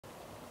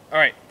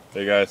Alright.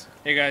 Hey guys.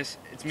 Hey guys,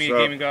 it's me,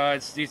 Gaming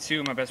Gods. These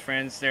two are my best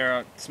friends.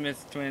 They're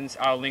Smith twins.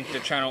 I'll link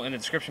their channel in the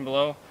description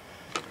below.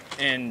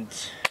 And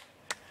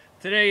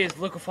today is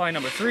Liquefy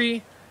number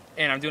 3,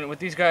 and I'm doing it with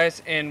these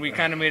guys. And we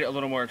kind of made it a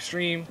little more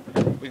extreme.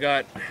 We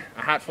got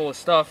a hat full of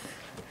stuff.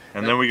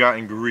 And then we got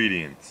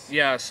ingredients.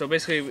 Yeah, so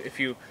basically, if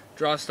you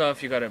draw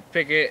stuff, you gotta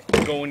pick it,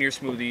 go in your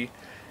smoothie,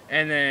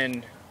 and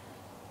then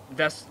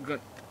that's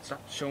good.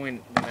 Stop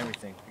showing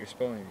everything. You're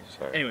spoiling it.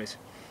 Sorry. Anyways.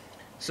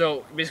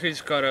 So basically, you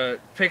just gotta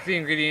pick the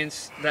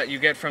ingredients that you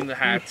get from the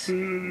hat,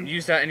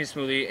 use that in your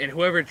smoothie, and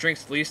whoever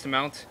drinks the least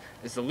amount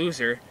is the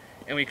loser.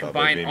 And we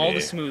combine all the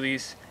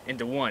smoothies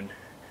into one.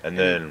 And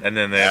then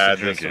they have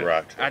to drink it.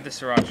 Add the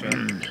sriracha,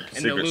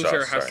 and the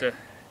loser has to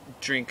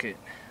drink it.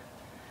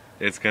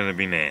 It's gonna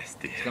be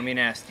nasty. It's gonna be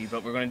nasty,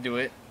 but we're gonna do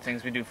it.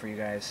 Things we do for you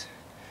guys.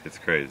 It's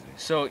crazy.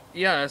 So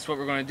yeah, that's what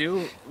we're gonna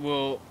do.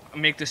 We'll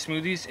make the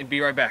smoothies and be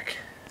right back.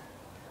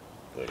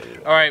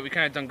 Alright, we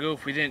kind of done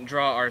goof. We didn't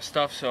draw our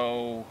stuff,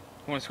 so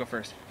who wants to go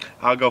first?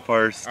 I'll go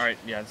first. Alright,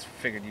 yeah, I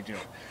figured you do.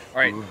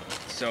 Alright,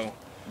 so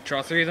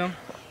draw 3 of them.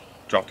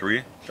 Draw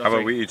 3? Draw How about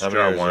 3. we each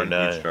draw one?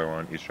 Each draw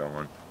one. Each draw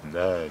one.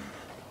 9.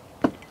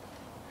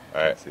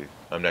 Alright, see.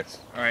 I'm next.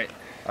 Alright.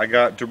 I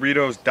got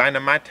Doritos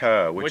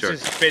Dynamite, which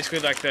is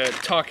basically like the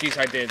Takis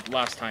I did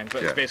last time,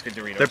 but it's basically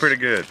Doritos. They're pretty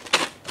good.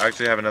 I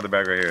actually have another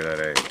bag right here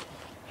that I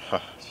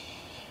ate.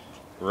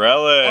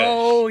 Relish!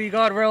 Oh, you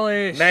got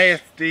relish!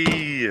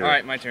 Nasty!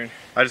 Alright, my turn.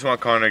 I just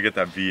want Connor to get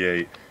that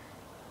V8.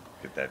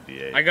 Get that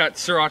V8. I got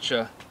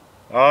sriracha.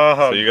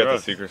 Oh, so you got the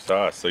secret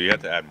sauce. So you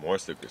have to add more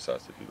secret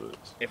sauce if you lose.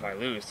 If I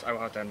lose, I will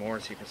have to add more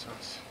secret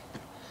sauce.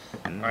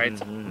 Alright,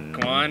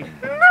 come on.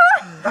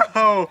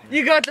 No!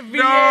 You got the V8!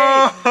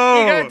 No!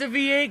 You got the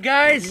V8,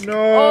 guys! No!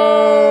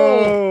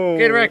 Oh!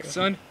 Get wrecked,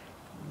 son.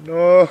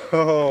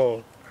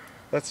 No!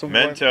 That's some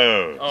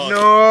Mentos. Oh.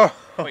 No!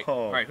 Wait,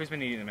 alright, who's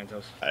been eating the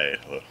Mentos? I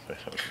love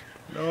Mentos.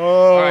 No!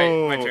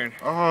 Alright, my turn.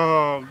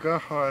 Oh,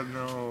 God,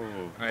 no.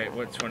 Alright,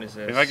 which one is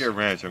this? If I get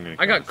ranch, I'm gonna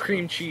kill I got myself.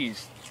 cream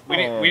cheese. We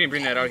didn't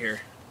bring that out here.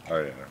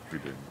 Oh, yeah, we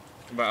didn't.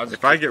 But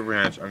if I get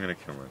ranch, I'm gonna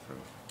kill myself.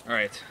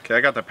 Alright. Okay, I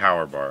got the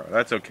power bar.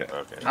 That's okay.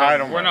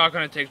 We're not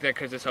gonna take that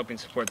because it's helping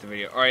support the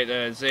video. Alright,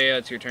 Zaya,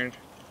 it's your turn.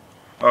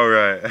 All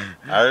right.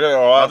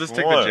 I'll just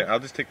take the jam. I'll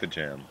just take the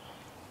jam.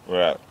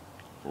 We're at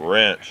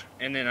ranch.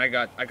 And then I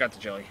got the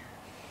jelly.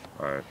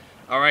 All right.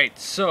 All right.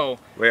 So.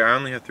 Wait, I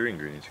only have 3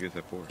 ingredients. You guys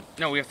have 4.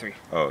 No, we have 3.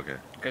 Oh, okay.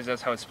 Because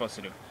that's how it's supposed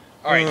to do.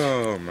 All right.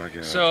 Oh my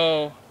God.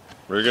 So.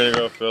 We're gonna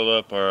go fill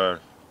up our.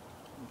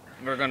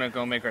 We're gonna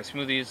go make our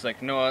smoothies.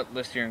 Like Noah,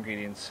 list your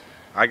ingredients.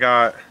 I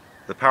got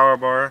the power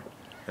bar,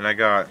 and I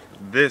got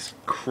this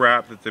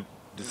crap that they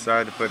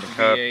decided to put in the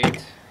cup.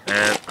 V8.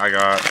 And I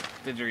got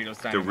the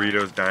Doritos Dynamite.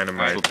 Doritos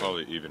Dynamite. We'll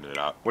probably even it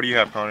out. What do you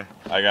have, Connor?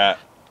 I got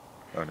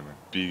never mind.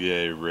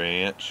 BA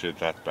Ranch,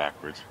 that's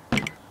backwards.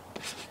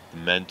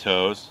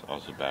 Mentos,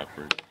 also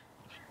backwards.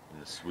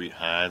 And the Sweet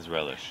Heinz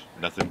Relish.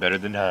 Nothing better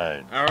than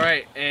Heinz.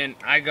 Alright, and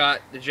I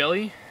got the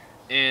jelly,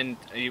 and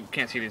you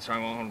can't see this, so I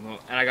won't.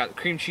 And I got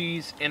cream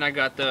cheese, and I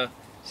got the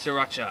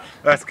sriracha.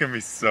 That's gonna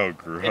be so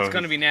gross. It's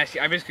gonna be nasty.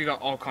 I basically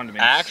got all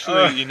condiments.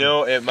 Actually, you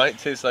know, it might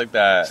taste like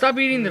that. Stop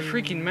eating the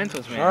freaking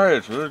Mentos, man. Alright,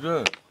 it's really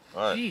good.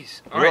 Alright.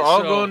 Jeez. Alright, Alright, I'll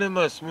so go in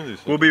my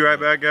smoothies. We'll be right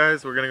back,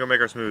 guys. We're gonna go make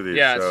our smoothies.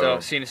 Yeah,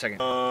 so see you in a second.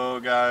 Oh,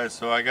 guys,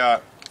 so I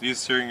got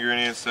these 2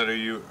 ingredients that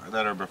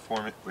are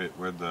before me. Wait,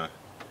 what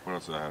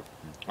else do I have?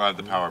 I have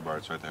the power bar.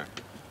 It's right there.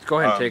 Go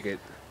ahead and take it.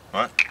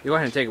 What? You go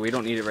ahead and take it. We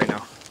don't need it right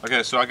now.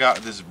 Okay, so I got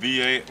this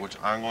V8, which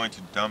I'm going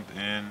to dump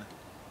in.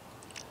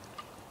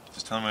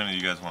 Just tell me when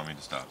you guys want me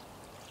to stop.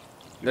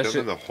 You're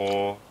dumping the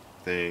whole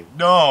thing.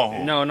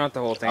 No! No, not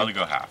the whole thing. I'll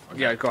go half. Okay.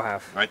 Yeah, go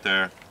half. Right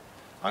there.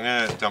 I'm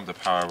gonna dump the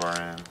power bar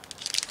in.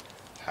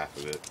 Half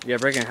of it. Yeah,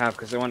 break it in half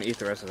because I want to eat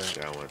the rest of it.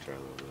 Yeah, I want to try a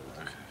little bit.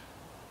 Okay.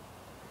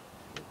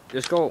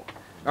 Just go.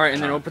 Alright,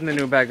 and then open the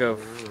new bag of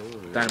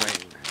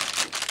dynamite.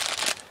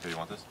 Okay, you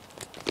want this?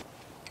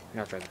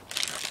 Yeah, I'll try that.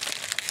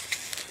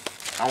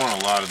 I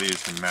want a lot of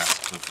these to match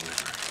the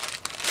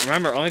flavor.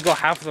 Remember, only go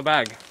half of the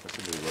bag. That's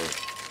a bit low.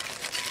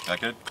 That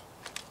good?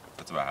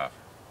 That's about half.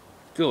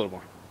 Do a little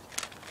more.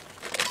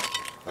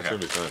 That's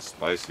gonna be kind of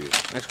spicy.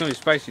 That's going to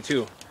be spicy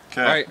too.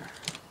 Okay. Alright.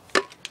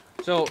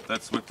 So.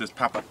 Let's whip this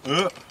papa.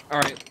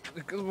 Alright.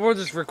 We'll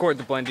just record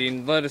the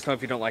blending. Let us know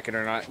if you don't like it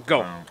or not.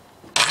 Go.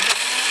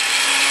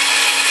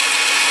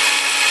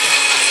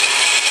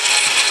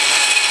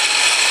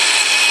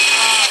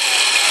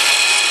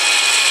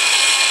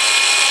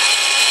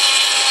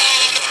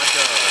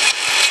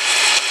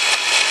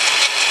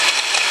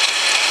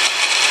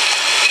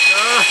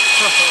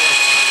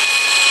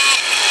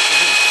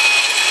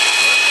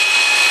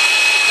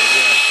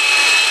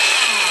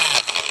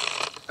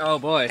 Oh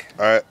boy.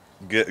 Alright,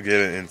 get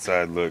an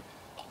inside look.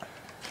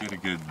 Get a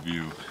good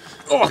view.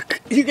 Oh,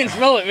 you can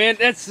smell it, man.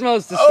 That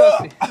smells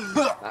disgusting.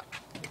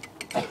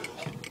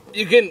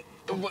 You can,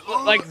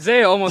 like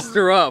Zaya almost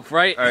threw up,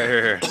 right? Alright,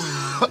 here.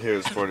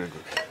 Here's for it.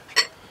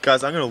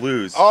 Guys, I'm gonna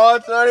lose. Oh,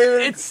 it's not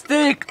even. It's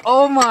thick.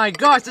 Oh my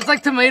gosh, it's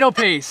like tomato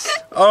paste.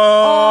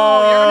 Oh,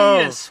 Oh, you're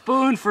gonna need a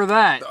spoon for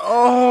that.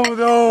 Oh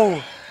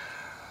no.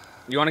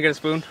 You want to get a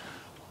spoon?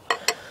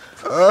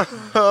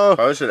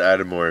 Probably should have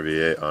added more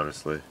V8,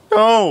 honestly.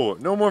 No,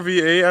 no more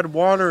V8. Add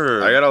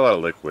water. I got a lot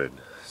of liquid,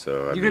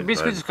 so You could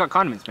basically just got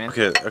condiments, man.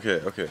 Okay.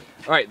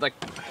 All right, like.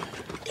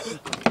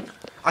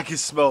 I can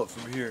smell it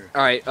from here.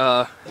 All right,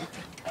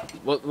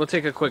 we'll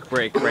take a quick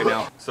break right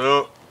now.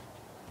 So,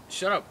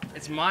 Shut up!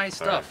 It's my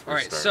stuff. All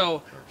let's right, start.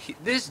 so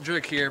this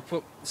Drick here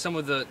put some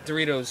of the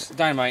Doritos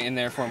Dynamite in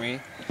there for me.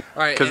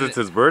 All right, because and it's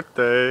his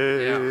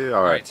birthday. yeah.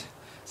 All right.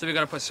 So we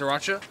gotta put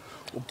sriracha.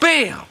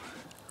 Bam!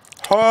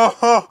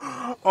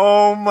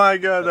 Oh my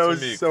god, that That's was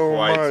gonna be so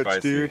quite much,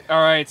 spicy. dude.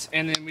 All right,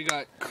 and then we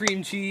got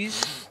cream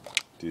cheese.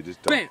 Dude,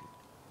 just Bam!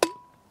 don't.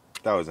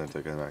 That was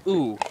anticlimactic.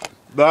 Ooh.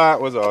 That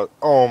was a.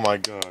 Oh my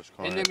gosh,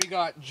 Connor. And then we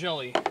got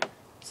jelly.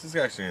 This is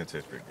actually gonna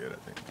taste pretty good, I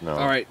think. No.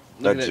 All right,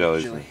 That look at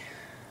jelly's. jelly.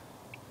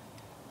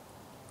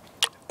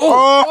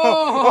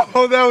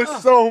 Oh, that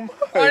was so much.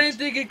 I didn't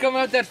think it'd come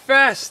out that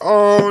fast.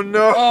 Oh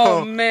no.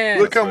 Oh man.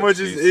 Look how That's much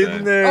what is she in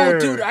said. there. Oh,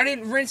 dude, I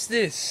didn't rinse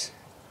this.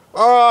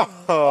 Oh.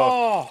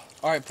 Oh.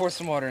 All right, pour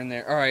some water in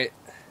there. All right.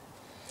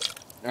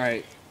 All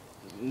right.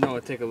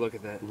 Noah, take a look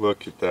at that.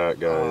 Look at that,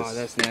 guys. Oh,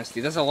 that's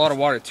nasty. That's a lot of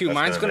water too. That's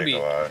Mine's gonna make be.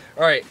 a All lot.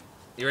 right.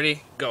 You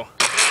ready? Go.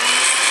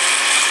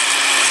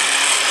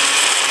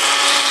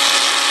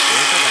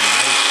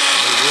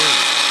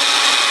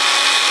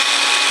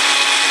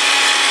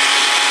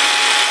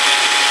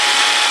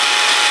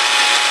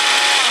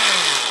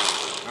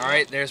 All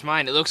right, there's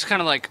mine. It looks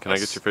kind of like. Can I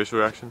get your facial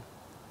reaction?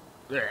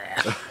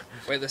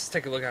 Wait, let's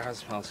take a look at how it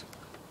smells.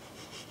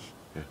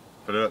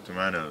 Put it up to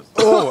my nose.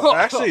 Oh,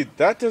 actually,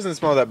 that doesn't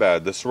smell that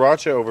bad. The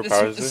sriracha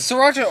overpowers it.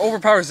 Sriracha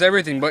overpowers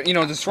everything, but you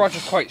know the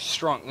sriracha's quite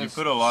strong. You That's-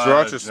 put a lot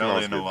Sriracha of smells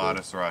jelly and a good, lot though.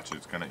 of sriracha,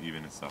 it's gonna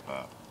even itself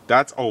out.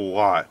 That's a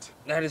lot.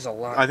 that is a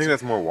lot. I think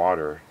that's more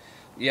water.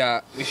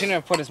 Yeah, we shouldn't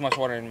have put as much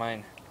water in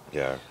mine.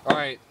 Yeah. All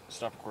right,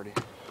 stop recording.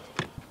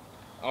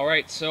 All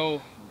right,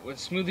 so when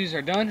smoothies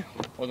are done,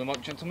 hold them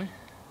up, gentlemen.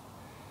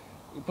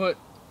 We put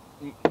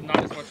not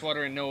as much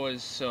water in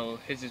Noah's, so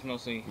his is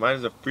mostly Mine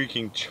is a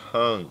freaking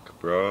chunk,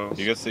 bro.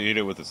 He gets to eat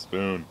it with a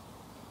spoon.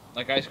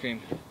 like ice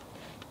cream.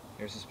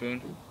 Here's the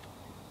spoon.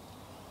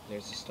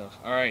 There's the stuff.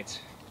 All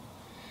right.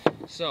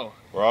 So,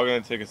 We're all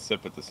gonna take a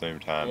sip at the same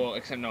time. well,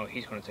 except no,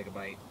 he's gonna take a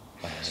bite.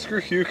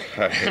 Screw you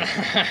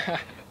guys.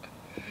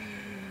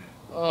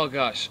 Oh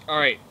gosh. All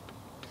right.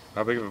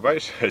 How big of a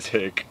bite should I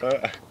take?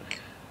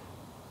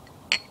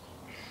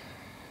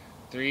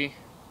 3.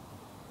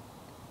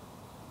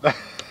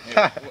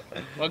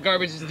 What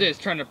garbage is this?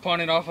 Trying to pawn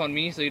it off on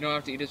me so you don't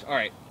have to eat this? All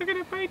right. Look at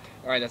that bite.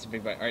 All right, that's a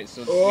big bite. All right,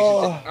 so.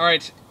 All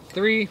right,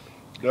 3.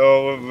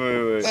 No,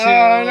 wait.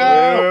 Oh,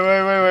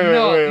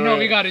 no. Wait, No,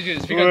 we gotta do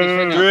this. We gotta do this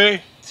right now.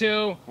 3,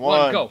 2, 1,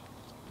 1. go.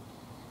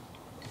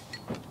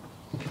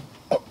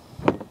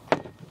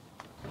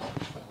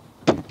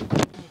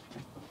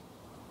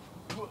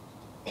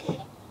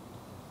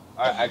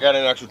 I got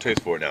an actual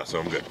taste for it now, so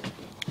I'm good.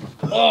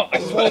 Oh, I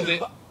swallowed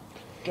it.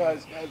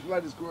 Guys,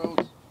 mine is gross.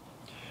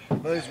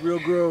 Mine is real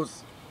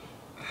gross.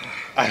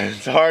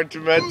 It's hard to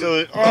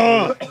mentally.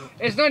 Oh.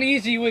 It's not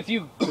easy with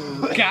you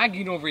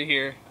gagging over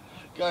here.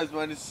 Guys,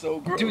 mine is so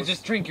gross. Dude,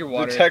 just drink your The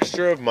water.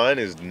 texture of mine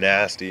is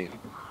nasty.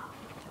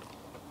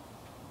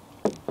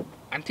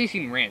 I'm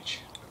tasting ranch,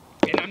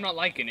 and I'm not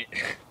liking it.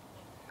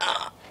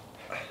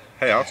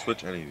 Hey, I'll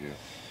switch any of you.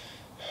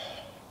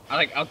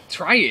 I'll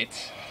try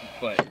it,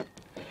 but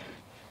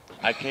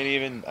I can't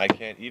even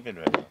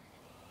right now.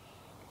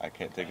 I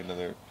can't take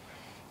another.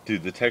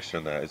 Dude, the texture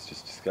on that is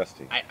just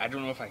disgusting. I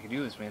don't know if I can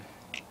do this, man.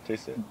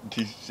 Taste it.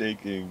 He's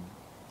shaking.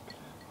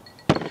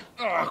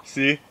 Ugh.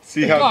 See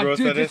how God, gross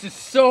dude, that this is? is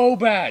so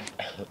bad.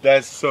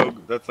 That's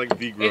like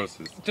the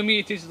grossest. To me,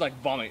 it tastes like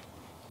vomit.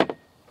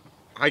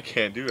 I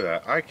can't do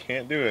that. I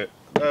can't do it.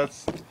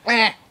 That's.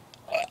 I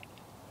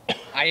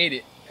ate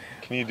it.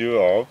 Can you do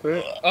all of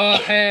it?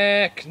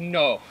 Heck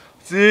no.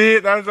 See,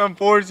 that's I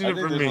unfortunate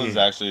think for this me. one's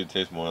actually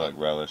tastes more like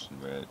relish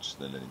and ranch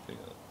than anything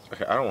else.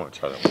 Okay, I don't want to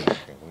try that one.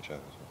 Okay, let me try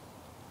this one.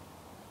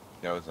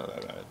 No, it's not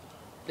that bad.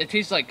 It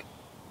tastes like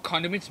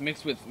condiments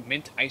mixed with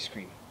mint ice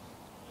cream.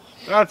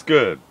 That's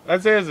good.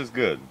 I'd say this is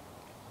good.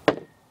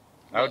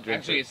 I would drink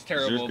Actually, it. it's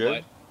terrible,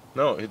 good?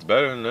 No, it's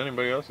better than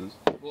anybody else's.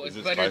 but well, Is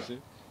it's it better.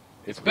 spicy?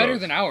 It's better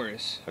gross. than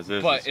ours, As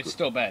is, but it's it's gr-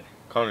 still bad.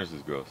 Connor's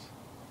is gross.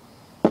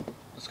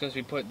 It's because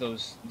we put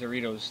those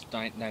Doritos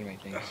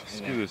dynamite things. in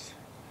Screw there. this.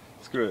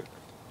 Screw it.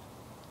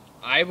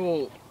 I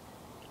will.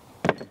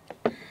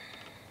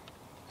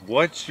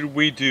 What should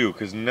we do?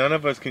 Because none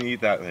of us can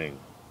eat that thing.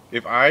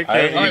 If I I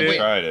can't haven't eat wait. it,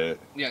 tried it.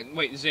 Yeah,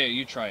 wait, Zaya,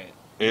 you try it.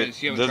 It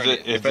Because you haven't does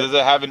tried it. Does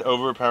it have an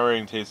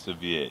overpowering taste of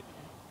V8?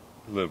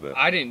 a little bit.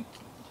 I didn't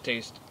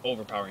taste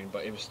overpowering,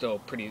 but it was still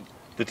pretty.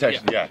 The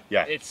texture,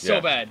 yeah. It's so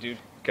bad, dude.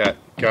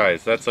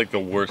 Guys, that's like the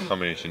worst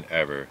combination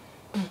ever.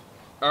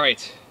 All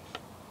right.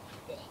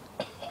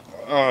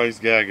 Oh, he's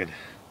gagging.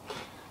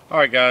 All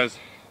right, guys.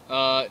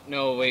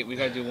 No, wait, we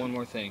gotta do one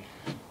more thing.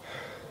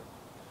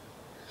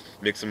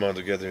 Mix them all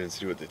together and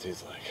see what they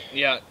taste like.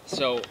 Yeah.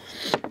 So,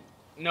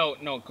 no,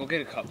 go get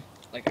a cup.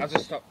 Like I'll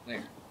just stop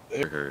there.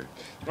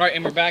 All right,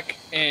 and we're back,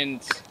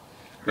 and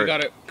we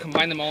gotta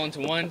combine them all into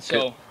one.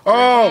 So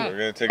Oh! We're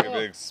gonna take a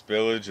big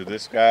spillage of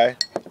this guy.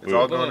 It's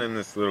all going in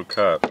this little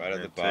cup. Right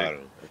at the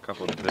bottom. A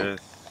couple of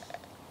this.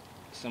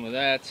 some of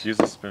that. Use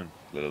a spoon.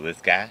 Little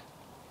this guy.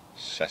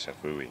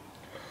 Shashafui.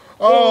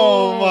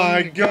 Oh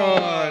my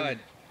god!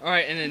 All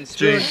right, and then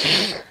spoon.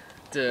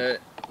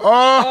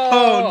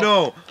 Oh,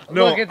 no!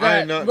 No, Look at that! I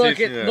am not Look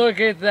tasting at that. look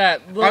at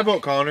that! I Look.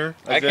 vote Connor.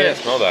 I can't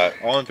smell that.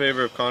 All in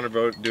favor of Connor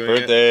doing it?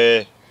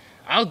 Birthday.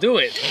 I'll do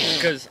it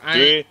because I.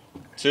 3,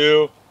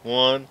 2,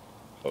 1.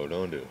 Oh,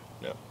 don't do it.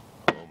 No.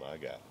 Oh my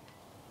god.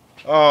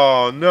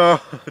 Oh no,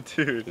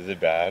 dude. Is it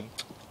bad?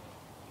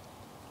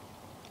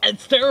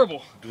 It's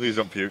terrible. Please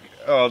don't puke.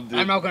 Oh, dude.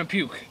 I'm not gonna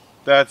puke.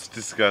 That's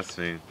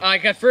disgusting.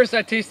 Like at first,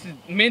 I tasted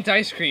mint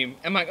ice cream.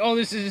 I'm like, oh,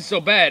 this isn't so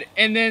bad.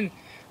 And then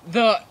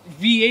the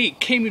V8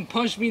 came and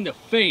punched me in the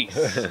face.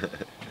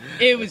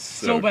 It was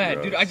so bad,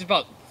 gross. dude. I just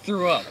about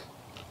threw up.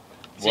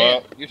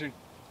 Well- Sam, your turn.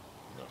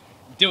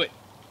 Do it.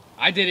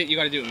 I did it. You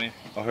gotta do it, man.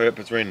 Oh, hurry up,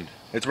 it's raining.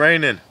 It's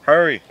raining.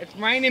 Hurry. It's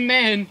raining,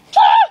 man.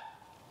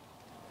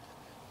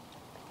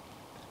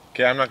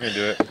 Okay, I'm not gonna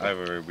do it. I have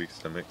a very weak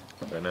stomach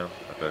right now.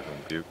 I feel like I'm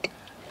gonna puke.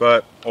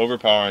 But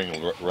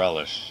Overpowering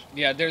relish.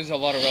 Yeah, there's a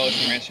lot of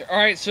relish in ranch here. All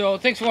right, so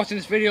thanks for watching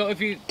this video.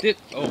 If you did,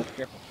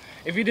 careful.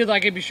 If you did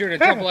like it, be sure to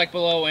drop a like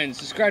below and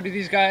subscribe to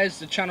these guys.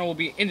 The channel will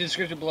be in the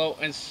description below,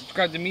 and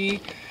subscribe to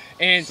me.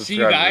 And see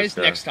you Subscribe to guys this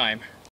guy. next time.